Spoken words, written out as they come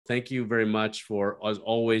thank you very much for, as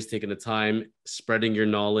always, taking the time, spreading your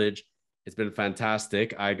knowledge. It's been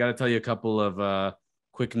fantastic. I got to tell you a couple of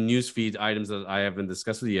quick newsfeed items that I haven't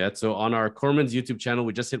discussed with you yet. So on our Kormans YouTube channel,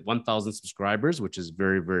 we just hit 1,000 subscribers, which is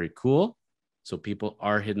very, very cool. So people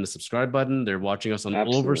are hitting the subscribe button. They're watching us on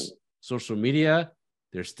all over social media.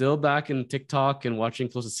 They're still back in TikTok and watching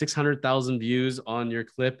close to 600,000 views on your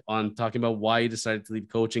clip on talking about why you decided to leave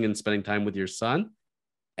coaching and spending time with your son.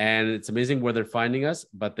 And it's amazing where they're finding us,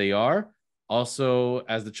 but they are. Also,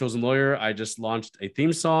 as the chosen lawyer, I just launched a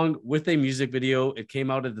theme song with a music video. It came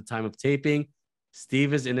out at the time of taping.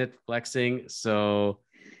 Steve is in it flexing. So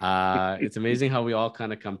it's amazing how we all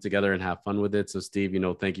kind of come together and have fun with it. So Steve,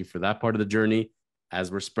 thank you for that part of the journey as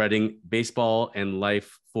we're spreading baseball and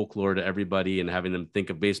life folklore to everybody and having them think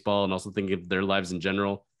of baseball and also thinking of their lives in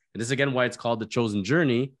general. And this is again why it's called The Chosen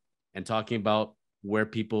Journey and talking about where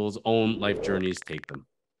people's own life journeys take them.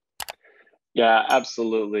 Yeah,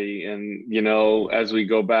 absolutely. And, as we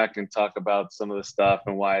go back and talk about some of the stuff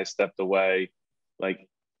and why I stepped away, like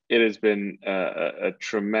it has been a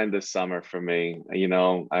tremendous summer for me.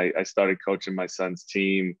 I started coaching my son's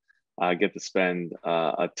team. I get to spend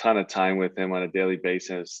a ton of time with him on a daily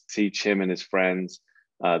basis, teach him and his friends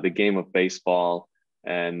the game of baseball,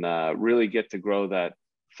 and really get to grow that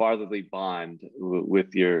fatherly bond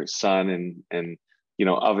with your son and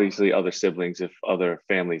obviously other siblings if other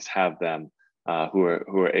families have them. Who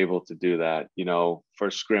are able to do that.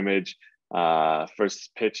 First scrimmage,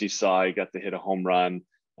 first pitch he saw, he got to hit a home run,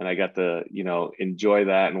 and I got to enjoy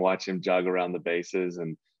that and watch him jog around the bases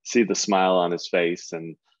and see the smile on his face.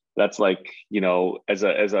 And that's like as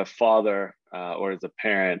a father or as a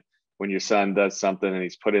parent, when your son does something and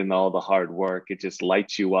he's put in all the hard work, it just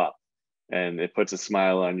lights you up and it puts a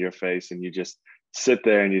smile on your face, and you just sit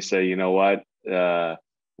there and you say, you know what,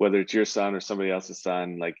 whether it's your son or somebody else's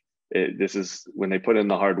son, like. This is when they put in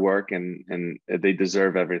the hard work and they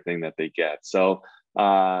deserve everything that they get. So,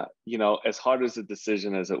 as hard as a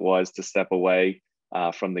decision as it was to step away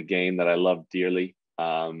from the game that I love dearly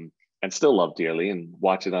and still love dearly and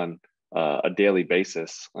watch it on a daily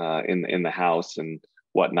basis in the house and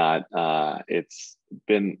whatnot, it's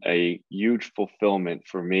been a huge fulfillment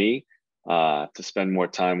for me to spend more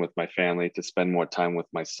time with my family, to spend more time with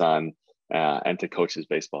my son, and to coach his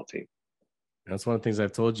baseball team. That's one of the things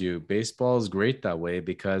I've told you. Baseball is great that way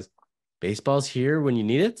because baseball's here when you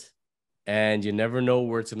need it and you never know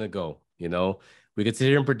where it's going to go. We could sit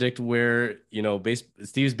here and predict where,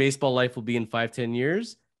 Steve's baseball life will be in 5-10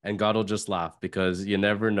 years, and God will just laugh because you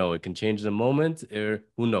never know. It can change in a moment, or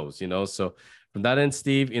who knows, So from that end,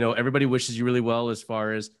 Steve, everybody wishes you really well as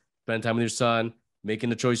far as spending time with your son,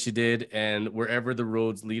 making the choice you did, and wherever the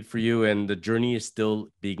roads lead for you, and the journey is still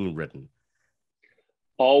being written.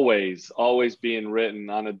 Always being written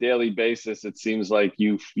on a daily basis. It seems like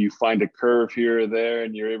you find a curve here or there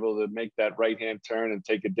and you're able to make that right-hand turn and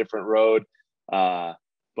take a different road.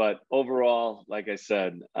 But overall, like I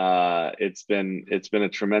said, it's been a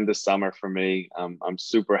tremendous summer for me. I'm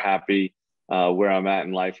super happy where I'm at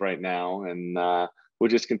in life right now. And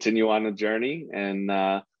we'll just continue on the journey and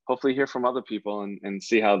hopefully hear from other people and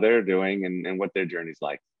see how they're doing and what their journey's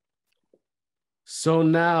like. So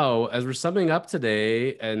now, as we're summing up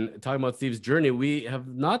today and talking about Steve's journey, we have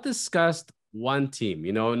not discussed one team.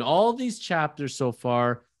 In all these chapters so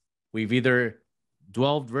far, we've either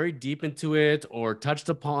dwelled very deep into it or touched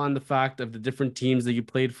upon the fact of the different teams that you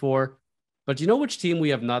played for. But you know which team we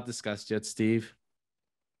have not discussed yet, Steve?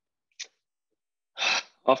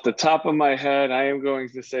 Off the top of my head, I am going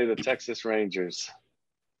to say the Texas Rangers.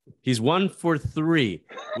 He's 1 for 3,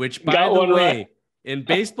 which, by the way, right. In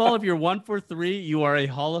baseball, if you're 1 for 3, you are a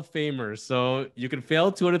Hall of Famer. So you can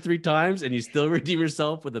fail 2 out of 3 times and you still redeem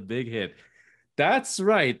yourself with a big hit. That's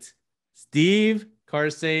right. Steve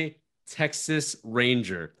Karsay, Texas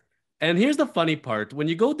Ranger. And here's the funny part. When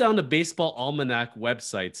you go down the Baseball Almanac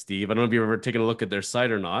website, Steve, I don't know if you've ever taken a look at their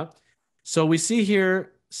site or not. So we see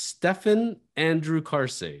here Stephen Andrew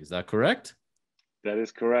Karsay. Is that correct? That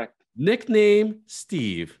is correct. Nickname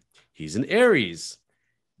Steve. He's an Aries.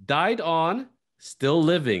 Died on... Still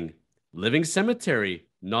living cemetery,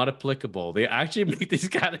 not applicable. They actually make these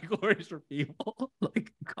categories for people.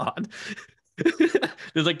 Like, God.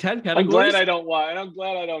 There's like 10 categories. I'm glad I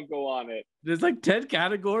don't go on it. There's like 10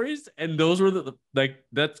 categories, and those were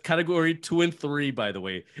that's category 2 and 3, by the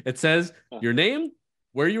way. It says your name,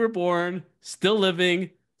 where you were born, still living,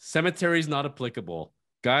 cemeteries not applicable.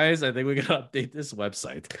 Guys, I think we gotta update this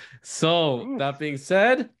website. So that being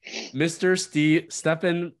said, Mr.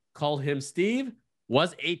 Stephen, call him Steve,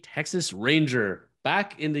 was a Texas Ranger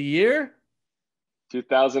back in the year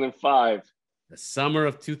 2005. The summer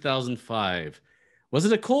of 2005. Was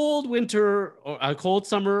it a cold winter or a cold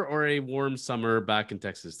summer or a warm summer back in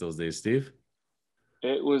Texas those days, Steve?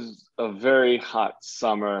 It was a very hot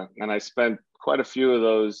summer, and I spent quite a few of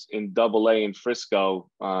those in Double A in Frisco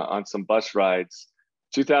on some bus rides.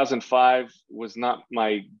 2005 was not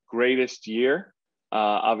my greatest year.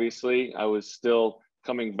 Obviously, I was still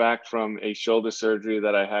coming back from a shoulder surgery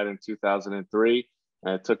that I had in 2003.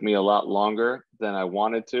 And it took me a lot longer than I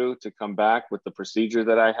wanted to come back with the procedure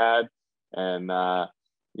that I had. And,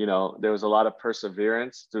 there was a lot of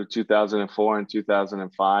perseverance through 2004 and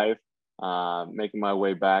 2005, making my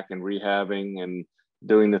way back and rehabbing and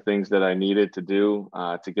doing the things that I needed to do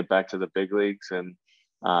to get back to the big leagues. And,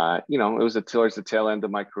 it was towards the tail end of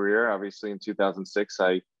my career. Obviously, in 2006,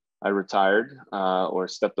 I retired or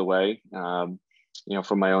stepped away,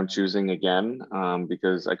 from my own choosing again,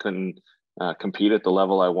 because I couldn't compete at the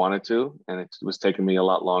level I wanted to. And it was taking me a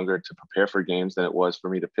lot longer to prepare for games than it was for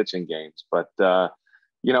me to pitch in games. But,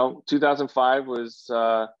 2005 was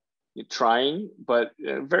trying, but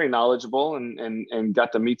very knowledgeable and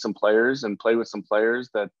got to meet some players and play with some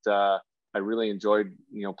players that I really enjoyed,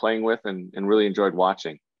 playing with and really enjoyed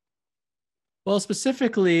watching. Well,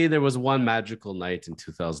 specifically, there was one magical night in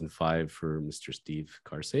 2005 for Mr. Steve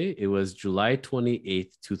Karsay. It was July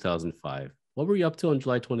 28th, 2005. What were you up to on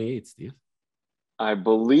July 28th, Steve? I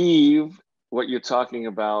believe what you're talking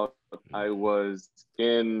about, I was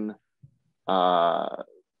in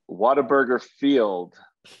Whataburger Field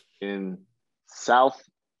in South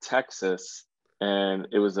Texas, and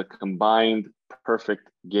it was a combined perfect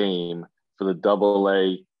game for the Double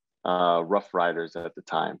A Rough Riders at the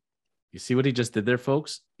time. You see what he just did there,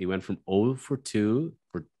 folks? He went from 0 for 2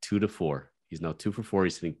 for 2 to 4. He's now 2 for 4.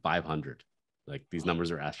 He's hitting 500. Like, these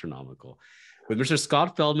numbers are astronomical. With Mr.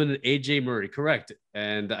 Scott Feldman and AJ Murray, correct.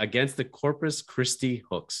 And against the Corpus Christi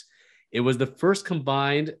Hooks. It was the first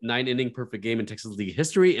combined 9-inning perfect game in Texas League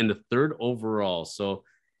history and the third overall. So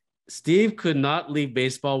Steve could not leave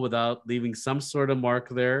baseball without leaving some sort of mark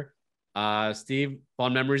there. Steve,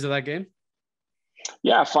 fond memories of that game?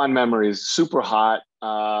 Yeah, fond memories. Super hot.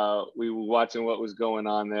 We were watching what was going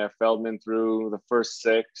on there. Feldman threw the first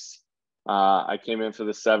 6. I came in for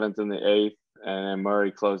the 7th and the 8th, and then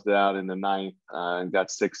Murray closed it out in the 9th and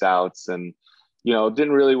got 6 outs. And,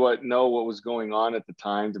 didn't really know what was going on at the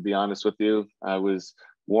time, to be honest with you. I was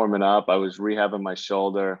warming up. I was rehabbing my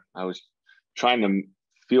shoulder. I was trying to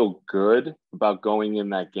feel good about going in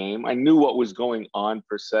that game. I knew what was going on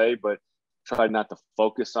per se, but tried not to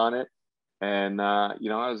focus on it. And, I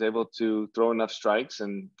was able to throw enough strikes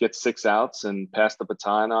and get 6 outs and pass the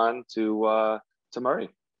baton on to Murray.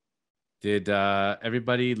 Did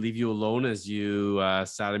everybody leave you alone as you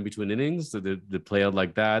sat in between innings? Did it play out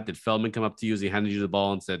like that? Did Feldman come up to you as he handed you the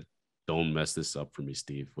ball and said, "Don't mess this up for me,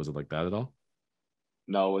 Steve"? Was it like that at all?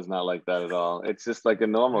 No, it was not like that at all. It's just like a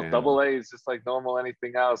normal Double A is just like normal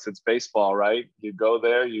anything else. It's baseball, right? You go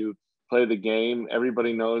there, you play the game.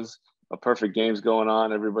 Everybody knows a perfect game's going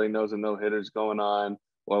on. Everybody knows a no-hitter's going on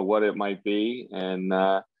or what it might be. And,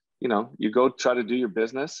 you go try to do your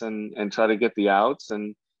business and try to get the outs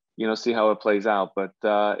and, see how it plays out. But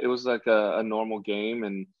it was like a normal game,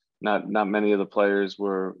 and not many of the players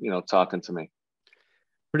were, talking to me.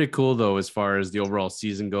 Pretty cool, though, as far as the overall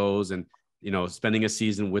season goes and, spending a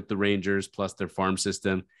season with the Rangers plus their farm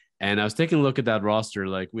system. And I was taking a look at that roster.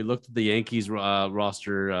 Like, we looked at the Yankees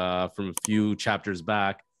roster from a few chapters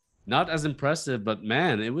back. Not as impressive, but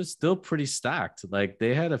man, it was still pretty stacked. Like,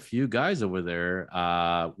 they had a few guys over there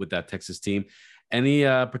with that Texas team. Any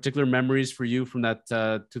particular memories for you from that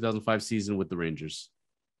 2005 season with the Rangers?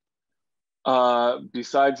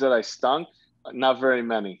 Besides that, I stunk. Not very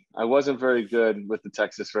many. I wasn't very good with the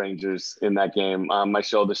Texas Rangers in that game. My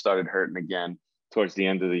shoulder started hurting again towards the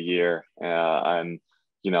end of the year. And,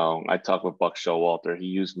 I talked with Buck Showalter. He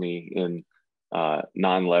used me in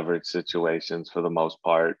non-leverage situations for the most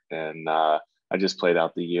part. And I just played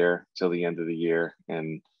out the year till the end of the year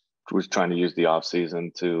and was trying to use the off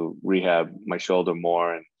season to rehab my shoulder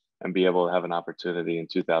more and be able to have an opportunity in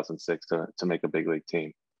 2006 to make a big league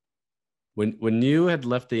team. When you had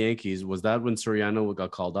left the Yankees, was that when Soriano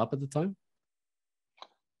got called up at the time?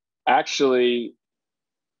 Actually,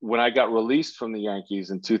 when I got released from the Yankees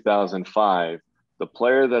in 2005, the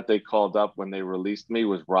player that they called up when they released me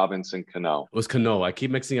was Robinson Cano. It was Cano. I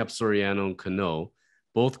keep mixing up Soriano and Cano,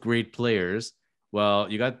 both great players. Well,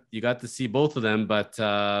 you got to see both of them, but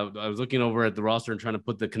I was looking over at the roster and trying to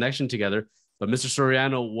put the connection together. But Mr.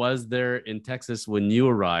 Soriano was there in Texas when you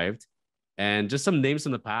arrived. And just some names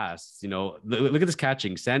from the past, look at this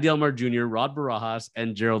catching: Sandy Alomar Jr., Rod Barajas,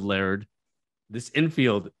 and Gerald Laird. This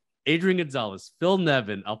infield: Adrian Gonzalez, Phil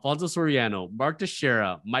Nevin, Alfonso Soriano, Mark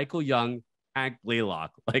Teixeira, Michael Young, Hank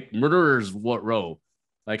Blaylock, like murderers what row.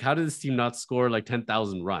 Like, how did this team not score like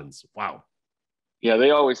 10,000 runs? Wow. Yeah,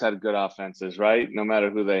 they always had good offenses, right? No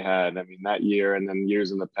matter who they had. I mean, that year and then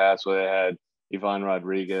years in the past where they had Ivan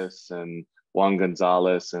Rodriguez and Juan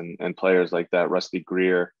Gonzalez and players like that, Rusty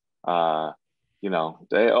Greer. Uh,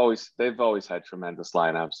 they've always had tremendous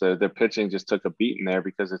lineups. Their pitching just took a beating there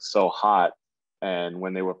because it's so hot. And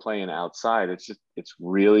when they were playing outside, it's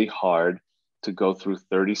really hard to go through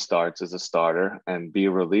 30 starts as a starter and be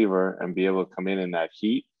a reliever and be able to come in that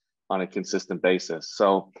heat on a consistent basis.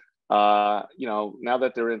 So now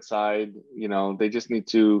that they're inside, they just need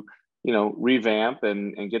to, revamp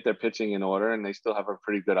and get their pitching in order, and they still have a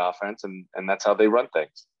pretty good offense, and that's how they run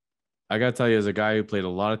things. I gotta tell you, as a guy who played a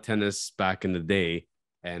lot of tennis back in the day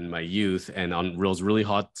and my youth, and on those really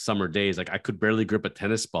hot summer days, like I could barely grip a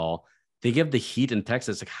tennis ball. They give the heat in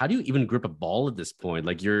Texas. Like, how do you even grip a ball at this point?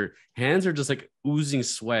 Like, your hands are just like oozing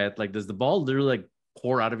sweat. Like, does the ball literally like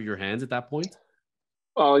pour out of your hands at that point?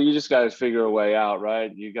 Well, you just got to figure a way out,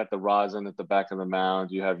 right? You got the rosin at the back of the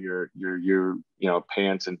mound. You have your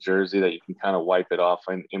pants and jersey that you can kind of wipe it off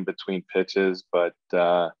in between pitches. But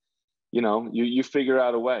you figure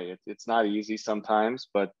out a way. It's not easy sometimes,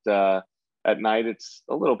 but at night it's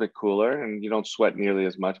a little bit cooler and you don't sweat nearly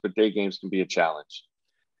as much. But day games can be a challenge.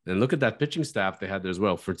 And look at that pitching staff they had there as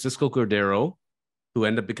well. Francisco Cordero, who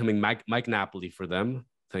ended up becoming Mike Napoli for them.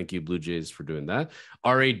 Thank you, Blue Jays, for doing that.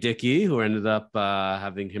 R.A. Dickey, who ended up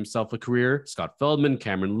having himself a career. Scott Feldman,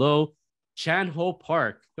 Kameron Loe, Chan Ho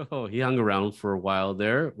Park. Oh, he hung around for a while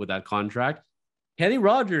there with that contract. Kenny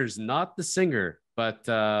Rogers, not the singer, but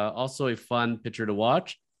also a fun pitcher to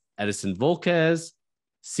watch. Edison Volquez,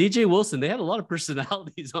 CJ Wilson. They had a lot of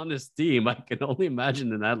personalities on this team. I can only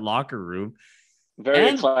imagine in that locker room. Very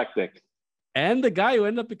eclectic. And the guy who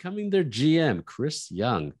ended up becoming their GM, Chris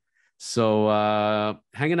Young. So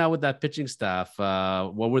hanging out with that pitching staff,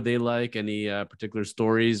 what were they like? Any particular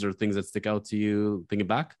stories or things that stick out to you thinking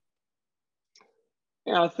back?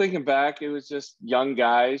 Thinking back, it was just young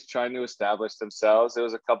guys trying to establish themselves. There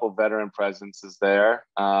was a couple veteran presences there.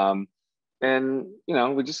 We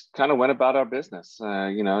just kind of went about our business.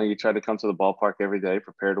 You try to come to the ballpark every day,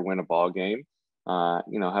 prepare to win a ball game,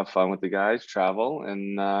 have fun with the guys, travel,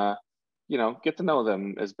 and, get to know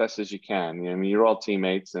them as best as you can. I mean, you're all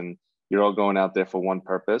teammates and you're all going out there for one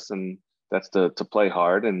purpose, and that's to play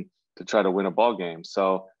hard and to try to win a ball game.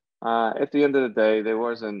 So at the end of the day, there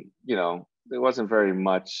wasn't very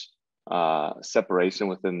much separation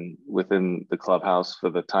within the clubhouse for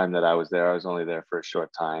the time that I was there. I was only there for a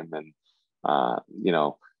short time, and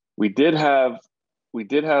we did have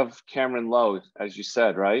Kameron Loe, as you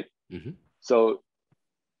said, right? Mm-hmm. So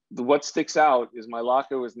what sticks out is my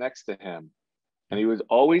locker was next to him, and he would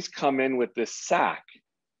always come in with this sack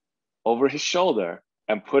over his shoulder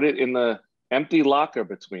and put it in the empty locker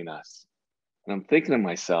between us. And I'm thinking to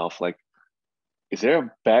myself, like, is there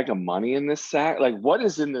a bag of money in this sack? Like, what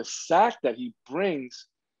is in this sack that he brings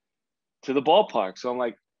to the ballpark? So I'm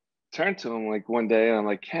like, turn to him like one day and I'm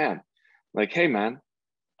like, Cam, like, hey man,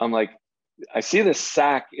 I'm like, I see this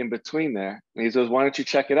sack in between there. And he says, why don't you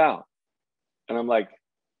check it out? And I'm like,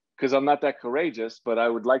 because I'm not that courageous, but I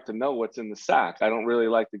would like to know what's in the sack. I don't really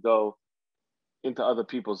like to go into other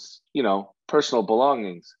people's, personal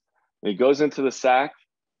belongings. And he goes into the sack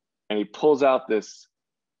and he pulls out this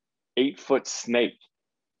 8-foot snake.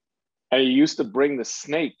 And he used to bring the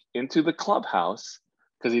snake into the clubhouse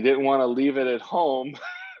because he didn't want to leave it at home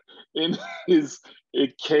in his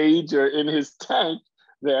cage or in his tank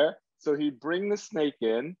there. So he'd bring the snake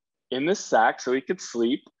in the sack so he could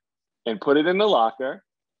sleep and put it in the locker.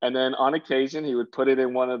 And then on occasion, he would put it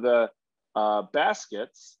in one of the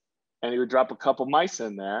baskets and he would drop a couple mice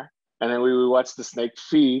in there. And then we would watch the snake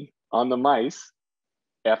feed on the mice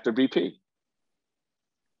after BP.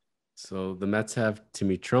 So the Mets have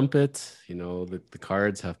Timmy Trumpet, the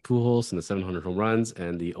Cards have Pujols and the 700 home runs,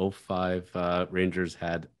 and the 05 Rangers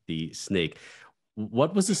had the snake.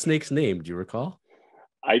 What was the snake's name? Do you recall?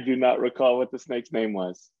 I do not recall what the snake's name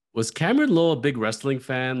was. Was Kameron Loe a big wrestling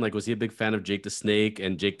fan? Like, was he a big fan of Jake the Snake?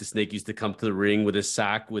 And Jake the Snake used to come to the ring with his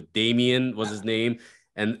sack with Damien was his name.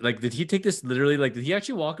 And like, did he take this literally? Like, did he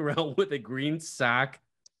actually walk around with a green sack?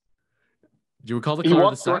 Do you recall the color of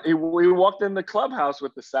the sack? He walked in the clubhouse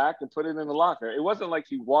with the sack and put it in the locker. It wasn't like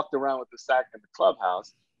he walked around with the sack in the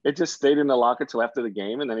clubhouse. It just stayed in the locker till after the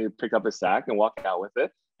game, and then he would pick up his sack and walk out with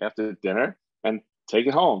it after dinner and take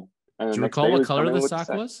it home. And do you recall what color the sack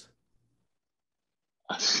was?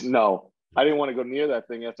 No, I didn't want to go near that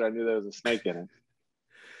thing after I knew there was a snake in it.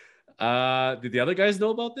 Did the other guys know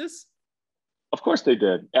about this? Of course they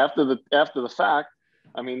did. After the fact,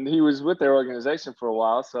 I mean, he was with their organization for a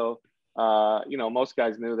while, so most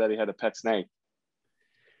guys knew that he had a pet snake.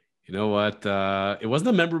 You know what? It wasn't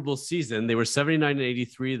a memorable season. They were 79 and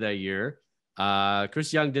 83 that year.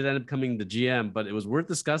 Chris Young did end up becoming the GM, but it was worth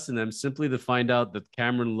discussing them simply to find out that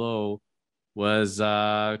Kameron Loe was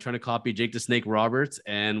trying to copy Jake the Snake Roberts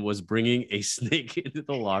and was bringing a snake into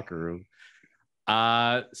the locker room.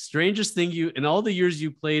 Strangest thing in all the years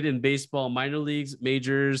you played in baseball, minor leagues,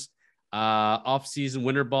 majors, off-season,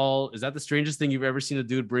 winter ball, is that the strangest thing you've ever seen a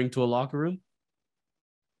dude bring to a locker room?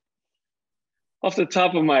 Off the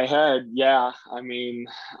top of my head, yeah. I mean,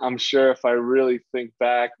 I'm sure if I really think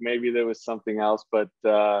back, maybe there was something else, but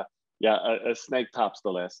yeah, a snake tops the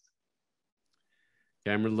list.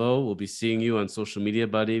 Kameron Loe, we'll be seeing you on social media,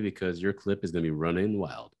 buddy, because your clip is going to be running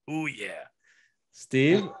wild. Oh, yeah.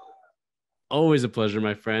 Steve, always a pleasure,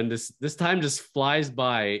 my friend. This time just flies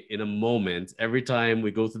by in a moment every time we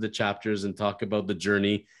go through the chapters and talk about the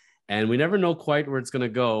journey. And we never know quite where it's going to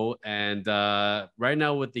go. And right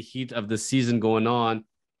now, with the heat of the season going on,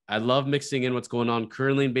 I love mixing in what's going on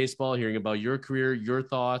currently in baseball, hearing about your career, your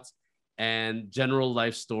thoughts, and general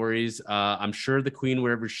life stories. I'm sure the Queen,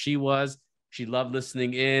 wherever she was, she loved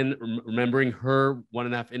listening in, remembering her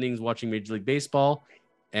 1.5 innings watching Major League Baseball.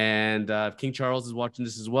 And if King Charles is watching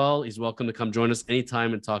this as well, he's welcome to come join us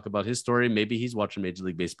anytime and talk about his story. Maybe he's watching Major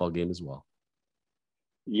League Baseball game as well.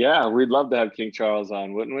 Yeah, we'd love to have King Charles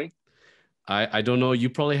on, wouldn't we? I don't know. You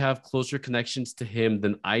probably have closer connections to him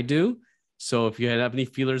than I do. So if you have any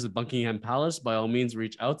feelers at Buckingham Palace, by all means,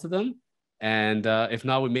 reach out to them. And if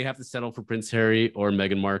not, we may have to settle for Prince Harry or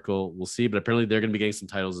Meghan Markle. We'll see. But apparently, they're going to be getting some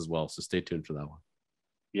titles as well. So stay tuned for that one.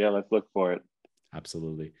 Yeah, let's look for it.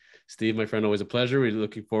 Absolutely. Steve, my friend, always a pleasure. We're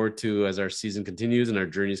looking forward to as our season continues and our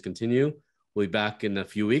journeys continue. We'll be back in a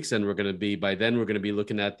few weeks, and by then, we're going to be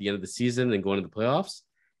looking at the end of the season and going to the playoffs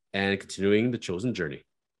and continuing the chosen journey.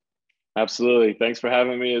 Absolutely. Thanks for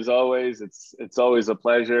having me as always. It's always a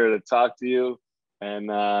pleasure to talk to you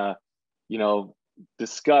and,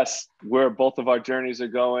 discuss where both of our journeys are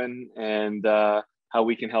going and how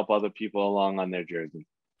we can help other people along on their journey.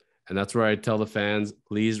 And that's where I tell the fans,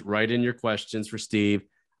 please write in your questions for Steve.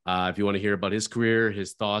 If you want to hear about his career,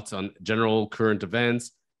 his thoughts on general current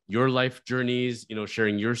events, your life journeys,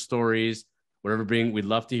 sharing your stories, whatever we'd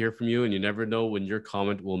love to hear from you. And you never know when your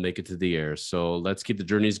comment will make it to the air. So let's keep the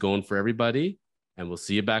journeys going for everybody. And we'll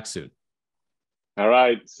see you back soon. All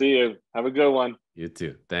right. See you. Have a good one. You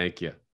too. Thank you.